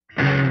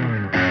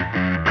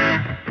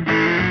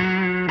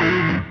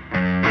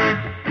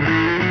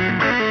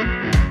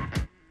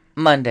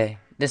Monday,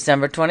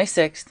 December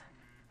 26th.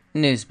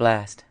 News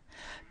Blast.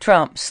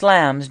 Trump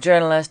slams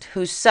journalist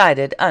who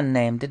cited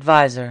unnamed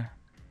advisor.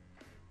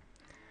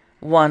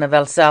 One of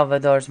El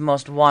Salvador's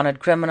most wanted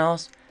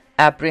criminals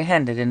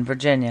apprehended in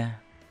Virginia.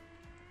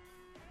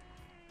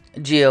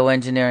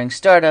 Geoengineering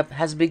startup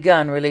has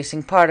begun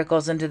releasing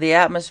particles into the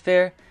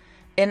atmosphere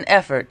in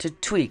effort to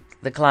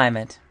tweak the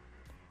climate.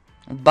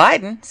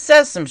 Biden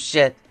says some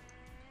shit.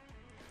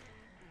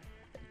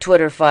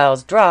 Twitter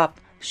files drop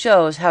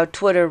shows how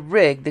Twitter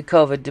rigged the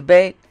COVID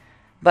debate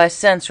by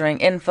censoring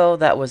info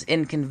that was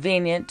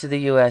inconvenient to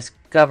the U.S.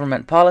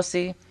 government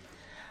policy,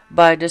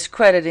 by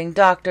discrediting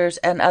doctors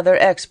and other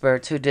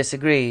experts who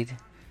disagreed,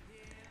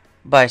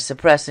 by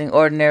suppressing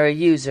ordinary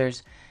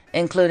users,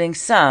 including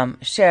some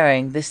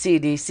sharing the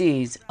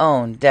CDC's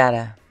own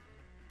data.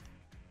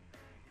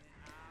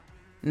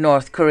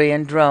 North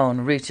Korean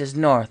drone reaches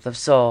north of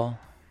Seoul.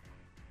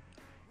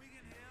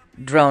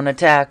 Drone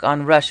attack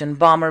on Russian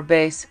bomber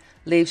base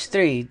leaves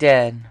 3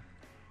 dead.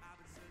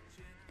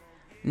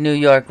 New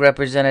York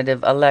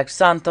Representative-elect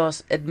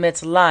Santos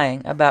admits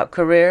lying about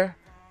career,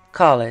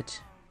 college.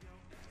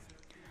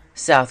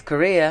 South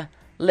Korea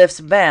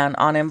lifts ban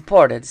on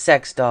imported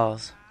sex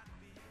dolls.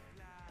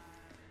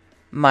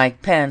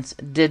 Mike Pence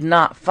did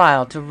not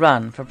file to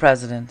run for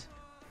president.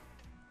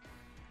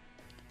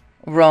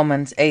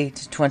 Romans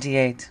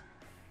 8:28.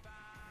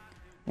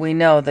 We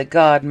know that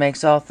God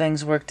makes all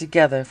things work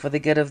together for the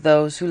good of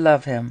those who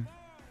love him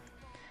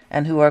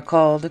and who are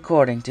called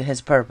according to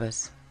his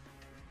purpose.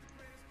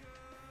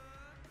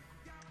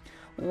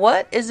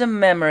 What is a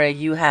memory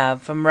you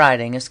have from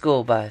riding a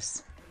school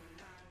bus?